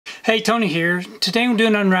Hey, Tony here. Today I'm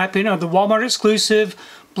doing an unwrapping of the Walmart exclusive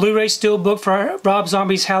Blu-ray Steelbook for Rob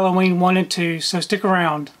Zombie's Halloween 1 and 2, so stick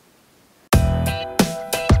around.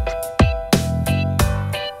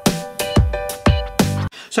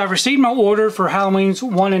 So I've received my order for Halloween's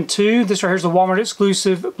 1 and 2. This right here is the Walmart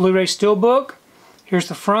exclusive Blu-ray Steelbook. Here's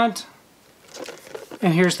the front,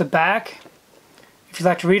 and here's the back. If you'd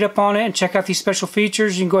like to read up on it and check out these special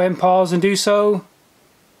features, you can go ahead and pause and do so.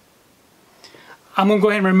 I'm going to go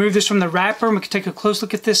ahead and remove this from the wrapper and we can take a close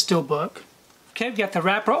look at this Steelbook. Okay, we've got the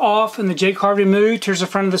wrapper off and the J card removed. Here's the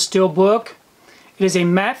front of the Steelbook. It is a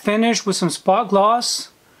matte finish with some spot gloss.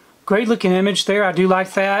 Great looking image there, I do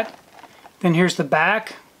like that. Then here's the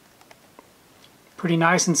back. Pretty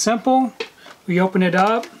nice and simple. We open it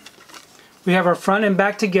up. We have our front and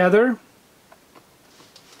back together.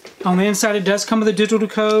 On the inside it does come with a digital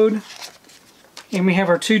code. And we have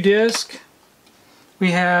our 2 discs.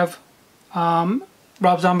 We have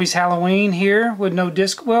Rob Zombie's Halloween here with no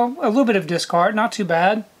disc, well, a little bit of disc art, not too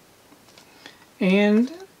bad.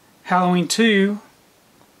 And Halloween 2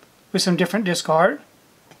 with some different disc art.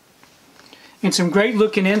 And some great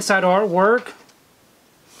looking inside artwork.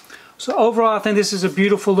 So overall I think this is a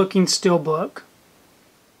beautiful looking Steelbook.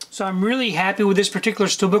 So I'm really happy with this particular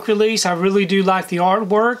Steelbook release. I really do like the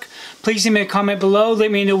artwork. Please leave me a comment below.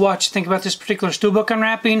 Let me know what you think about this particular Steelbook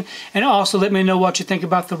unwrapping. And also let me know what you think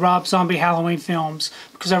about the Rob Zombie Halloween films,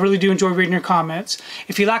 because I really do enjoy reading your comments.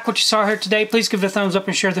 If you like what you saw here today, please give it a thumbs up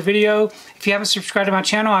and share the video. If you haven't subscribed to my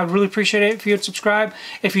channel, I'd really appreciate it if you would subscribe.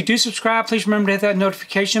 If you do subscribe, please remember to hit that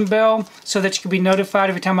notification bell so that you can be notified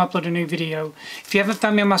every time I upload a new video. If you haven't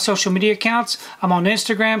found me on my social media accounts, I'm on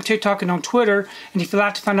Instagram, TikTok, and on Twitter. And if you'd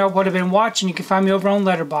like to find out what I've been watching, you can find me over on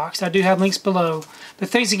Letterboxd. I do have links below. But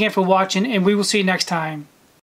thanks again for watching, and we will see you next time.